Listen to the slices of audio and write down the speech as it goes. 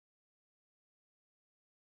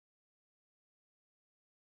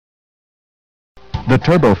The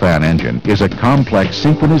turbofan engine is a complex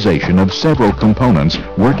synchronization of several components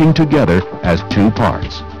working together as two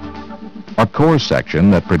parts. A core section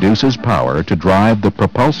that produces power to drive the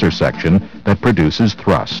propulsor section that produces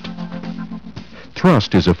thrust.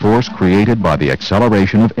 Thrust is a force created by the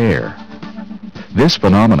acceleration of air. This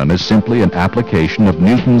phenomenon is simply an application of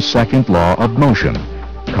Newton's second law of motion,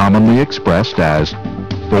 commonly expressed as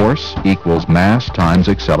force equals mass times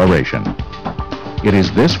acceleration. It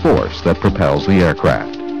is this force that propels the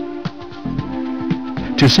aircraft.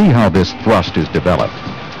 To see how this thrust is developed,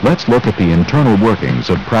 let's look at the internal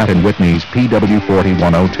workings of Pratt & Whitney's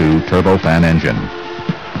PW4102 turbofan engine.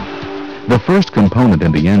 The first component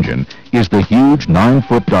in the engine is the huge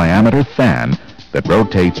 9-foot diameter fan that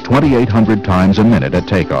rotates 2,800 times a minute at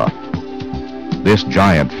takeoff. This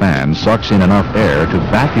giant fan sucks in enough air to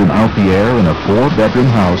vacuum out the air in a 4-bedroom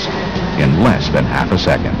house in less than half a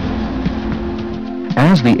second.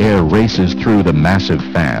 As the air races through the massive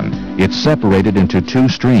fan, it's separated into two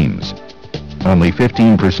streams. Only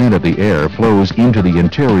 15% of the air flows into the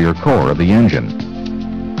interior core of the engine.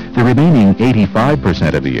 The remaining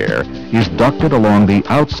 85% of the air is ducted along the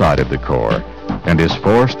outside of the core and is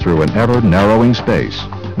forced through an ever-narrowing space,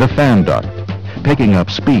 the fan duct, picking up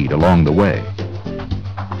speed along the way.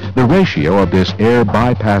 The ratio of this air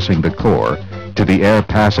bypassing the core to the air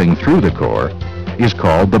passing through the core is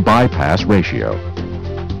called the bypass ratio.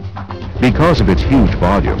 Because of its huge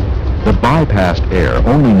volume, the bypassed air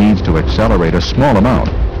only needs to accelerate a small amount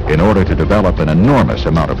in order to develop an enormous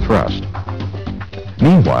amount of thrust.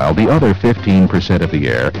 Meanwhile, the other 15% of the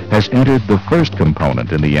air has entered the first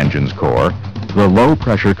component in the engine's core, the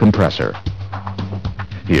low-pressure compressor.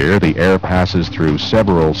 Here, the air passes through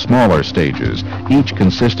several smaller stages, each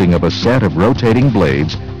consisting of a set of rotating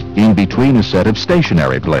blades in between a set of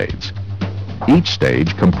stationary blades. Each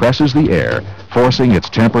stage compresses the air, forcing its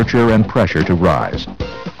temperature and pressure to rise.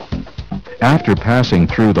 After passing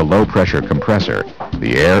through the low-pressure compressor,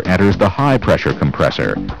 the air enters the high-pressure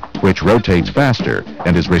compressor, which rotates faster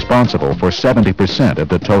and is responsible for 70% of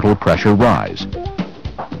the total pressure rise.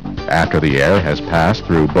 After the air has passed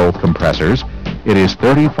through both compressors, it is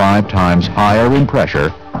 35 times higher in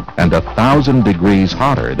pressure and 1,000 degrees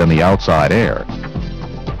hotter than the outside air.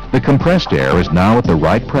 The compressed air is now at the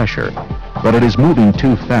right pressure, but it is moving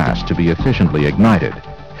too fast to be efficiently ignited,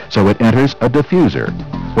 so it enters a diffuser,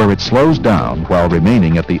 where it slows down while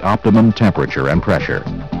remaining at the optimum temperature and pressure.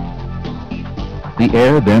 The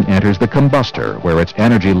air then enters the combustor, where its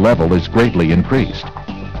energy level is greatly increased.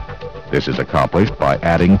 This is accomplished by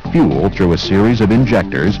adding fuel through a series of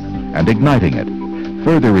injectors and igniting it,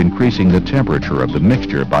 further increasing the temperature of the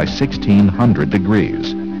mixture by 1,600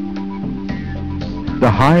 degrees.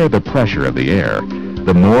 The higher the pressure of the air,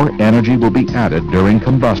 the more energy will be added during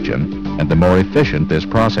combustion, and the more efficient this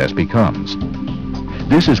process becomes.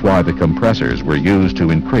 This is why the compressors were used to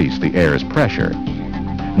increase the air's pressure.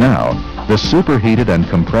 Now, the superheated and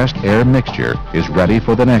compressed air mixture is ready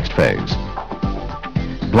for the next phase.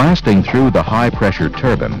 Blasting through the high-pressure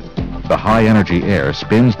turbine, the high-energy air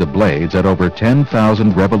spins the blades at over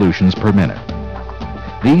 10,000 revolutions per minute.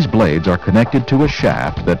 These blades are connected to a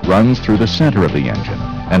shaft that runs through the center of the engine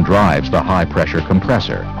and drives the high-pressure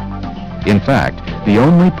compressor. In fact, the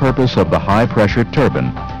only purpose of the high-pressure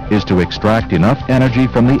turbine is to extract enough energy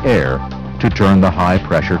from the air to turn the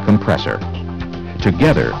high-pressure compressor.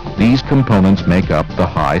 Together, these components make up the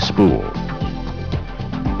high spool.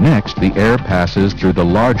 Next, the air passes through the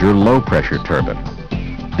larger low-pressure turbine.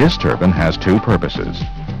 This turbine has two purposes.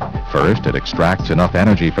 First, it extracts enough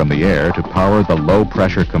energy from the air to power the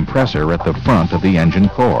low-pressure compressor at the front of the engine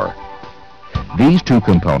core. These two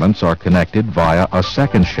components are connected via a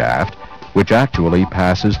second shaft, which actually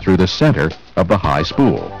passes through the center of the high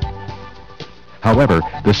spool. However,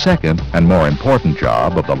 the second and more important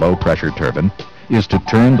job of the low-pressure turbine is to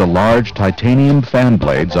turn the large titanium fan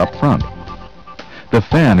blades up front. The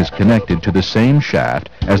fan is connected to the same shaft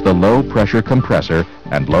as the low-pressure compressor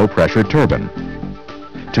and low-pressure turbine.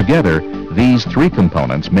 Together, these three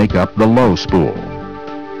components make up the low spool.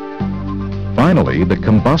 Finally, the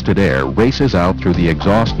combusted air races out through the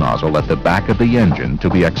exhaust nozzle at the back of the engine to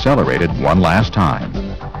be accelerated one last time.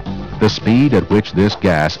 The speed at which this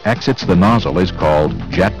gas exits the nozzle is called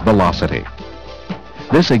jet velocity.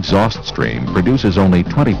 This exhaust stream produces only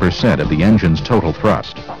 20% of the engine's total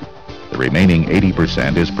thrust. The remaining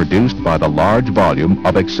 80% is produced by the large volume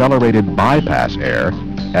of accelerated bypass air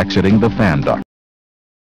exiting the fan duct.